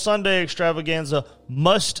roll Sunday extravaganza.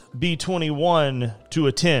 Must be 21 to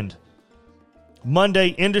attend. Monday,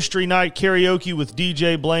 industry night karaoke with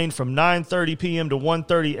DJ Blaine from 9:30 p.m. to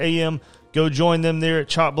 1:30 a.m. Go join them there at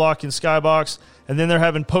Chop Block and Skybox. And then they're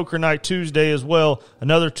having poker night Tuesday as well.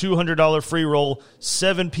 Another $200 free roll,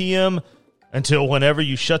 7 p.m. until whenever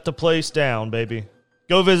you shut the place down, baby.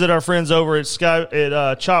 Go visit our friends over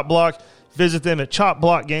at Chop Block. Visit them at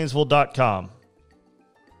chopblockgainesville.com.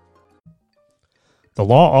 The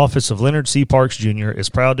Law Office of Leonard C. Parks, Jr. is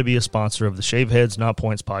proud to be a sponsor of the Shave Heads Not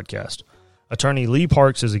Points podcast. Attorney Lee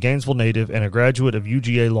Parks is a Gainesville native and a graduate of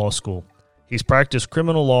UGA Law School. He's practiced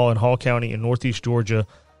criminal law in Hall County in Northeast Georgia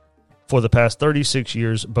for the past 36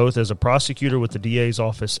 years, both as a prosecutor with the DA's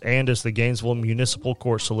office and as the Gainesville Municipal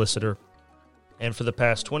Court Solicitor, and for the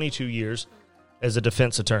past 22 years as a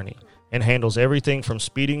defense attorney, and handles everything from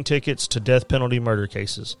speeding tickets to death penalty murder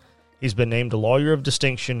cases. He's been named a Lawyer of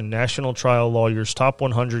Distinction in National Trial Lawyers Top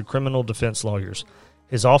 100 Criminal Defense Lawyers.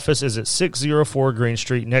 His office is at 604 Green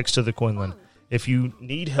Street next to the Quinlan. If you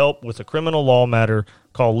need help with a criminal law matter,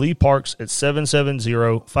 call Lee Parks at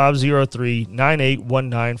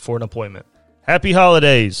 770-503-9819 for an appointment. Happy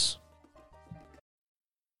holidays!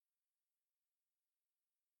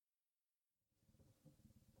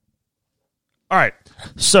 All right.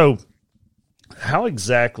 So how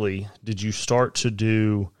exactly did you start to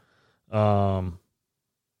do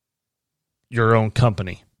your own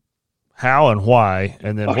company? How and why,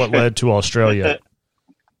 and then what led to Australia?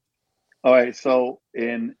 All right. So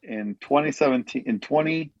in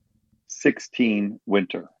 2016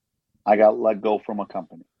 winter, I got let go from a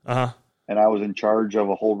company. Uh-huh. And I was in charge of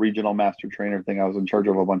a whole regional master trainer thing. I was in charge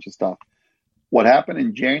of a bunch of stuff. What happened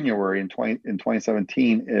in January in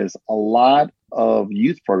 2017 is a lot of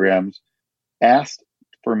youth programs asked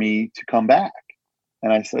for me to come back.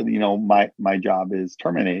 And I said, my job is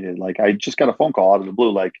terminated. Like, I just got a phone call out of the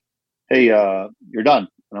blue, like, hey, you're done.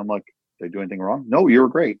 And I'm like, did I do anything wrong? No, you were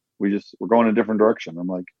great. We're going in a different direction. I'm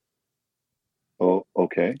like, oh,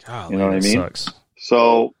 okay. Golly, you know what I mean? Sucks.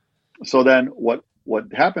 So then what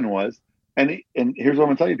happened was, and here's what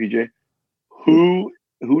I'm gonna tell you, PJ, who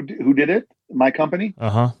did it? My company.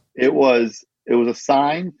 Uh-huh. It was a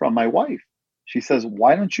sign from my wife. She says,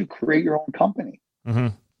 why don't you create your own company? Mm-hmm.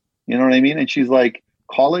 You know what I mean? And she's like,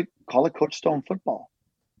 call it Coach Stone Football.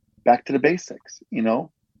 Back to the basics,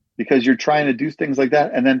 because you're trying to do things like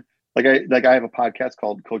that. And then I have a podcast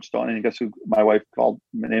called Coach Stone, and guess who my wife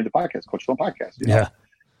named the podcast Coach Stone Podcast. Yeah.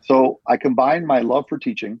 So I combined my love for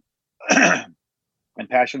teaching and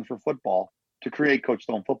passion for football to create Coach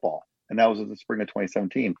Stone Football. And that was in the spring of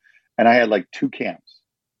 2017. And I had like 2 camps,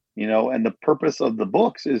 and the purpose of the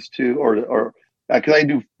books is to, because I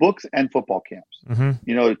do books and football camps,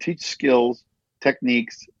 Mm-hmm. to teach skills,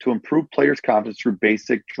 techniques to improve players' confidence through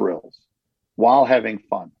basic drills while having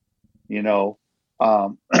fun.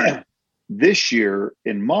 This year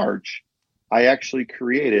in March, I actually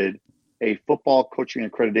created a football coaching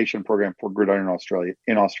accreditation program for Gridiron Australia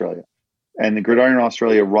in Australia. And the Gridiron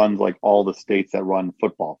Australia runs like all the states that run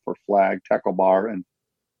football for flag, tackle bar, and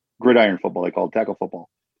gridiron football. They call it tackle football.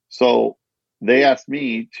 So they asked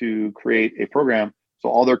me to create a program so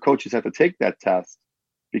all their coaches have to take that test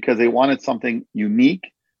because they wanted something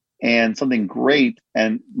unique and something great.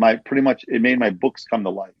 And it made my books come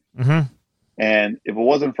to life. Mm-hmm. And if it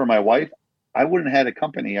wasn't for my wife, I wouldn't have had a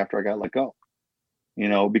company after I got let go.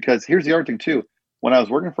 Because here's the other thing too. When I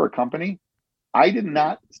was working for a company, I did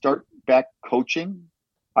not start back coaching.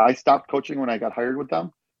 I stopped coaching when I got hired with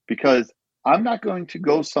them because I'm not going to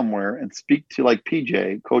go somewhere and speak to like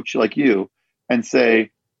PJ, coach like you, and say,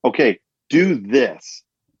 okay, do this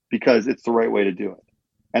because it's the right way to do it.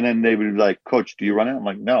 And then they would be like, Coach, do you run it? I'm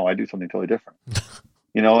like, no, I do something totally different.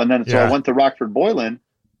 And then so I went to Rockford Boylan.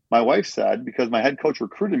 My wife said, because my head coach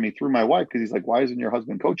recruited me through my wife, because he's like, why isn't your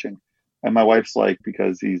husband coaching? And my wife's like,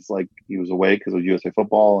 because he was away because of USA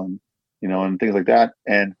football and, and things like that.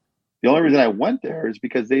 And the only reason I went there is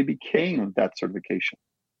because they became that certification,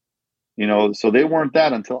 so they weren't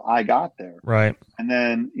that until I got there. Right. And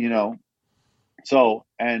then,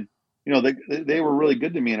 they were really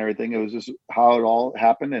good to me and everything. It was just how it all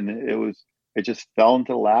happened. And it just fell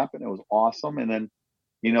into the lap and it was awesome. And then,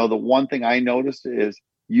 the one thing I noticed is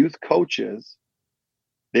youth coaches,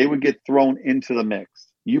 they would get thrown into the mix.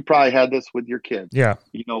 You probably had this with your kids. Yeah.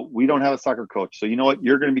 We don't have a soccer coach. So you know what?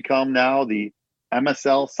 You're going to become now the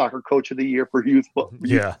MSL soccer coach of the year for youth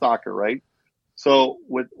soccer, right? So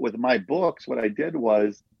with my books, what I did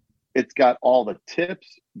was it's got all the tips,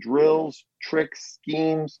 drills, tricks,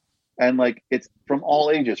 schemes, and like it's from all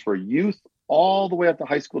ages for youth all the way up to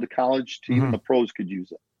high school to college to even the pros could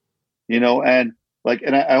use it, and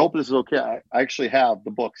I hope this is okay. I actually have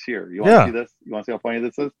the books here. You want to see this? You want to see how funny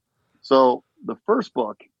this is? So the first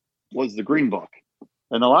book was the Green Book.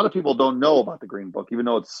 And a lot of people don't know about the Green Book, even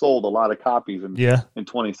though it's sold a lot of copies in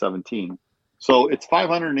 2017. So it's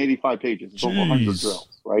 585 pages. It's over 100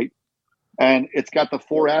 drills, right? And it's got the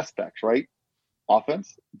 4 aspects, right?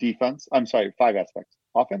 Offense, defense. I'm sorry, 5 aspects.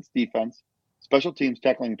 Offense, defense, special teams,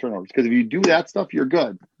 tackling, and turnovers. Because if you do that stuff, you're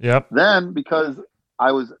good. Yep. Then because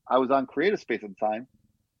I was on Creative Space at the time,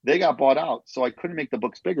 they got bought out. So I couldn't make the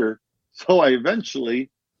books bigger. So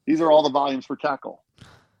these are all the volumes for tackle.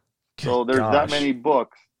 So there's that many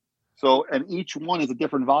books. So, and each one is a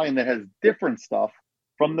different volume that has different stuff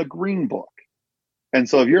from the Green Book. And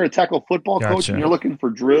so if you're a tackle football coach and you're looking for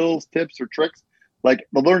drills, tips, or tricks, like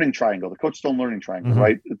the learning triangle, the Coach Stone learning triangle,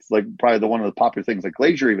 right? It's like probably one of the popular things. Like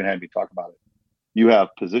Glazier even had me talk about it. You have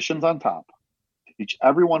positions on top. Teach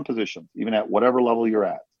everyone positions, even at whatever level you're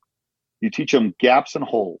at. You teach them gaps and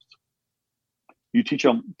holes. You teach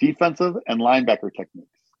them defensive and linebacker techniques.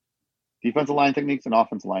 Defensive line techniques and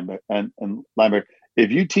offensive linebacker and linebacker.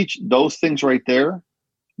 If you teach those things right there,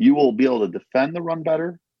 you will be able to defend the run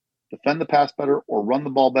better, defend the pass better, or run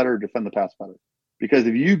the ball better, or defend the pass better. Because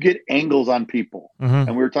if you get angles on people,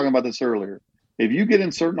 and we were talking about this earlier, if you get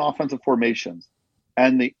in certain offensive formations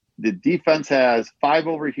and the the defense has 5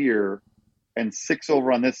 over here and 6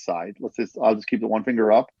 over on this side. I'll just keep the one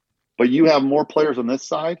finger up. But you have more players on this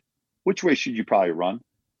side. Which way should you probably run?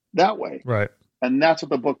 That way. Right. And that's what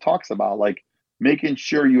the book talks about, like making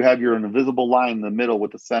sure you have your invisible line in the middle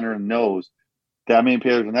with the center and nose. That many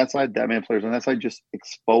players on that side, that many players on that side, just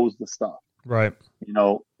expose the stuff. Right. You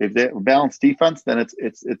know, if they balance defense, then it's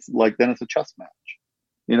a chess match.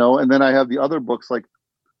 You know, and then I have the other books, like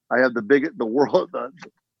I have the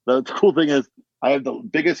cool thing is I have the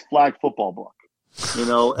biggest flag football book. You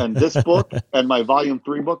know, and this book and my volume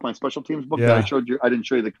 3 book, my special teams book that I showed you, I didn't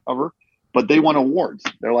show you the cover, but they won awards.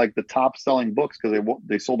 They're like the top selling books because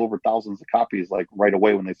they sold over thousands of copies like right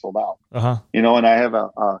away when they sold out. You know, and I have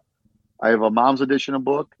a mom's edition of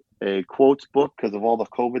book, a quotes book because of all the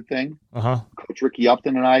COVID thing. Coach Ricky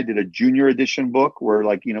Upton and I did a junior edition book where,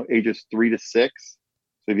 like, you know, ages 3 to 6.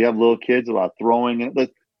 So if you have little kids, about throwing it,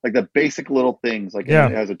 like the basic little things, like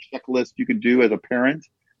it has a checklist you can do as a parent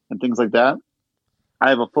and things like that. I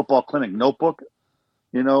have a football clinic notebook,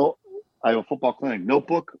 you know. I have a football clinic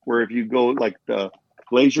notebook where if you go like the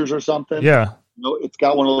Glaciers or something, you know, it's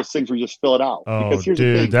got one of those things where you just fill it out. Oh,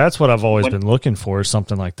 dude, that's what I've always been looking for, is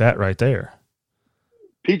something like that right there.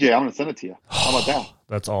 PJ, I'm going to send it to you. How about that?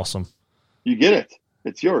 That's awesome. You get it.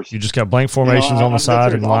 It's yours. You just got blank formations on the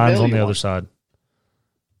side and lines on the other side.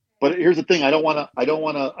 But here's the thing: I don't want to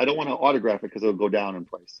autograph it because it'll go down in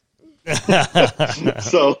price.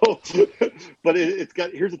 So, but it's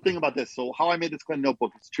got. Here's the thing about this. So, how I made this Glenn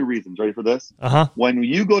notebook? It's 2 reasons. Ready for this? When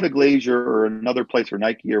you go to Glacier or another place or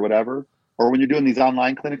Nike or whatever, or when you're doing these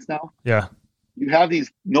online clinics now, you have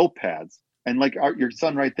these notepads, and like your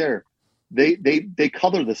son right there, they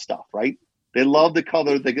color this stuff, right? They love the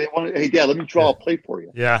color. They want to, hey, Dad, let me draw a play for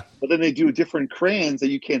you. Yeah. But then they do different crayons that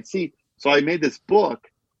you can't see. So I made this book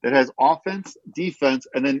that has offense, defense,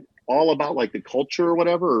 and then all about like the culture or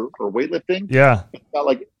whatever, or weightlifting. Yeah. It's got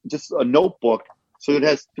like just a notebook. So it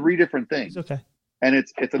has 3 different things. It's okay. And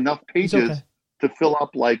it's enough pages to fill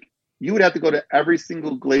up. Like, you would have to go to every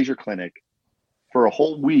single Glacier clinic for a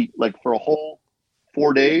whole week, like for a whole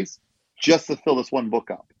 4 days, just to fill this one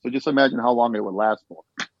book up. So just imagine how long it would last for.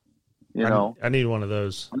 You know, I need one of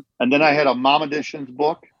those. And then I had a Mom Editions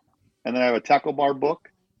book, and then I have a tackle bar book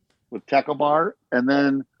with tackle bar. And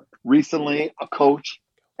then recently a coach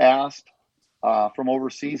asked from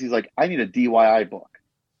overseas, he's like, I need a DYI book.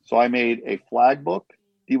 So I made a flag book,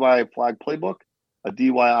 DYI flag playbook, a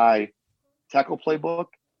DYI tackle playbook,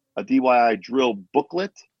 a DYI drill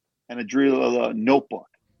booklet, and a drill notebook.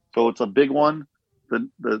 So it's a big one. The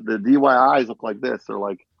DYIs look like this. They're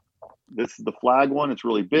like, this is the flag one. It's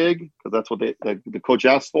really big because that's what the coach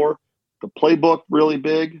asked for. The playbook, really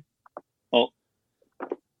big. Oh,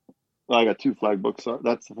 I got 2 flag books. So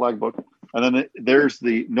that's the flag book. And then there's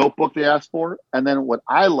the notebook they asked for. And then what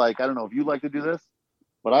I like, I don't know if you like to do this,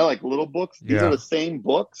 but I like little books. These are the same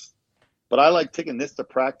books, but I like taking this to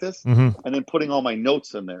practice and then putting all my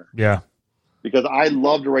notes in there. Yeah. Because I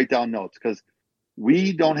love to write down notes because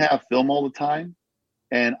we don't have film all the time.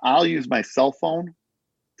 And I'll use my cell phone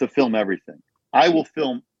to film everything. I will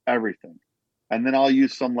film everything. And then I'll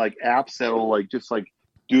use some like apps that will like just like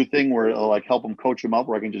do a thing where it'll like help them coach them up,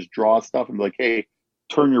 where I can just draw stuff and be like, hey,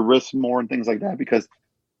 turn your wrists more and things like that, because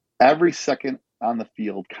every second on the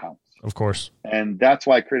field counts. Of course. And that's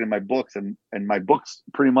why I created my books, and my books,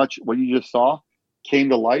 pretty much what you just saw, came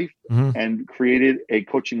to life and created a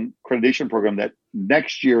coaching accreditation program that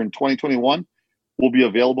next year in 2021 will be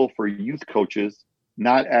available for youth coaches.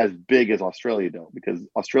 Not as big as Australia, though, because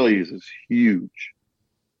Australia is huge.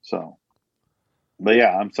 So, but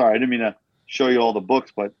yeah, I'm sorry. I didn't mean to show you all the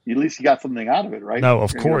books, but at least you got something out of it, right? No,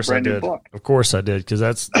 of course I did. Of course I did, because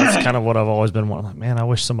that's kind of what I've always been wanting. Like, man, I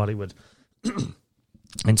wish somebody would,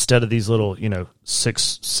 instead of these little,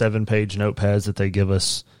 6-7 page notepads that they give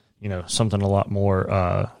us, something a lot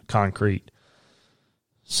more concrete.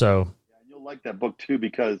 So yeah, you'll like that book too,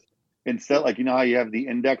 because instead, like, how you have the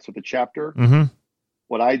index with the chapter.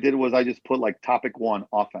 What I did was I just put like topic 1,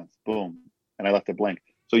 offense, boom, and I left it blank.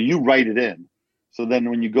 So you write it in. So then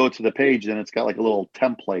when you go to the page, then it's got like a little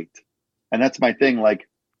template. And that's my thing. Like,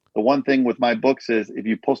 the one thing with my books is if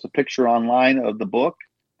you post a picture online of the book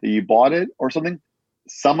that you bought it or something,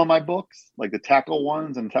 some of my books, like the tackle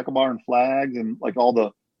ones and tackle bar and flags and like all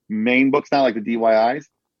the main books now, like the DYIs,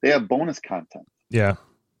 they have bonus content. Yeah.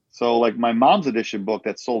 So like my mom's edition book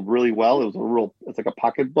that sold really well, it's like a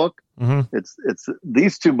pocket book. It's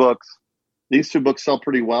these two books sell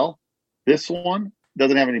pretty well. This one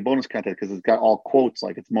doesn't have any bonus content because it's got all quotes,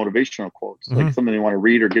 like it's motivational quotes, like something you want to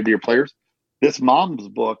read or give to your players. This mom's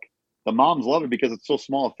book, the moms love it because it's so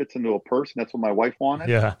small, it fits into a purse, and that's what my wife wanted.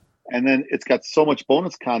 Yeah. And then it's got so much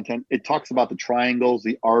bonus content. It talks about the triangles,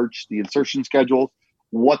 the arch, the insertion schedules,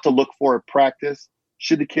 what to look for at practice.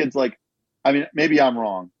 Should the kids maybe I'm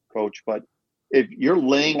wrong, Coach, but if you're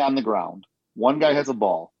laying on the ground, one guy has a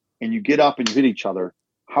ball, and you get up and you hit each other,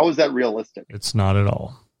 how is that realistic? It's not at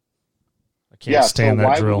all. I can't stand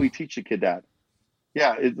that drill. Why would we teach a kid that?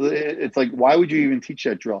 Yeah, it's like, why would you even teach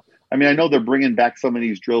that drill? I mean, I know they're bringing back some of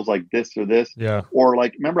these drills like this or this. Yeah. Or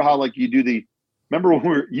like, remember how like you do remember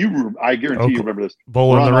when I guarantee you remember this.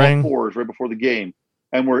 Bowl in the ring. All fours right before the game.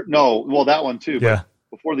 And that one too. Yeah.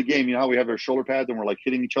 But before the game, you know how we have our shoulder pads and we're like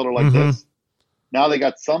hitting each other like this? Now they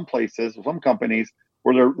got some places, some companies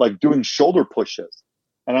where they're like doing shoulder pushes.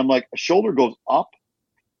 And I'm like, a shoulder goes up,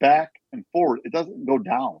 back, and forward. It doesn't go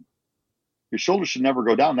down. Your shoulder should never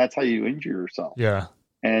go down. That's how you injure yourself. Yeah.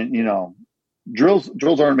 And, drills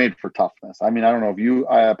aren't made for toughness. I mean, I don't know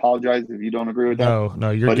I apologize if you don't agree with that.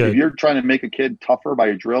 No, you're good. But if you're trying to make a kid tougher by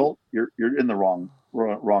a drill, you're in the wrong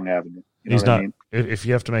avenue. He's not. I mean? If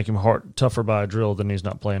you have to make him tougher by a drill, then he's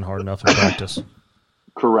not playing hard enough in practice.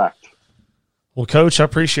 Correct. Well, Coach, I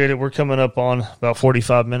appreciate it. We're coming up on about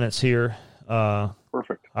 45 minutes here.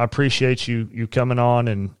 Perfect. I appreciate you coming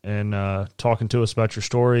on and talking to us about your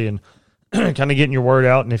story and kind of getting your word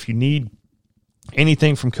out. And if you need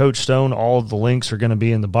anything from Coach Stone, all of the links are going to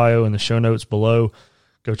be in the bio and the show notes below.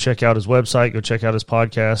 Go check out his website. Go check out his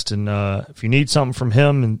podcast. And if you need something from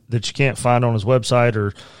him and that you can't find on his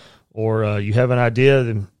website or you have an idea,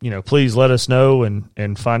 then please let us know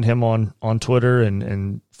and find him on Twitter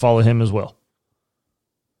and follow him as well.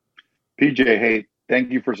 PJ, hey,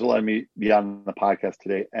 thank you for letting me be on the podcast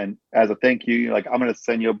today. And as a thank you, I'm going to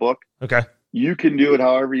send you a book. Okay. You can do it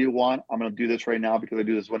however you want. I'm going to do this right now because I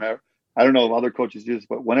do this whenever. I don't know if other coaches do this,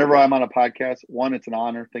 but whenever I'm on a podcast, 1, it's an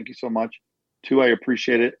honor. Thank you so much. 2, I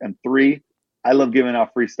appreciate it. And 3, I love giving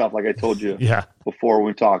out free stuff like I told you before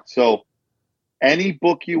we talked. So any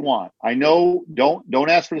book you want. I know, don't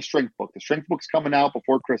ask for the strength book. The strength book's coming out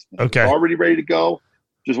before Christmas. Okay. It's already ready to go.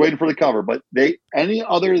 Just waiting for the cover. But any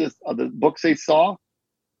other of the books they saw,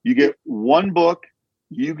 you get one book.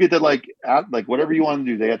 You get to whatever you want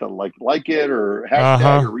to do. They have to like it or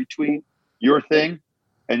hashtag or retweet your thing.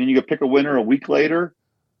 And then you can pick a winner a week later.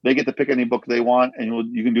 They get to pick any book they want,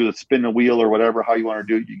 and you can do the spin the wheel or whatever, how you want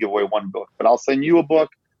to do it. You give away one book. But I'll send you a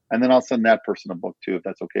book, and then I'll send that person a book too, if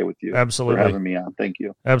that's okay with you. Absolutely. For having me on. Thank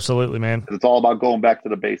you. Absolutely, man. It's all about going back to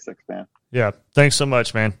the basics, man. Yeah. Thanks so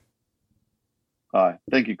much, man. All right.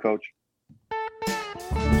 Thank you, Coach.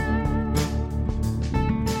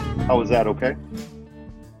 How was that? Okay?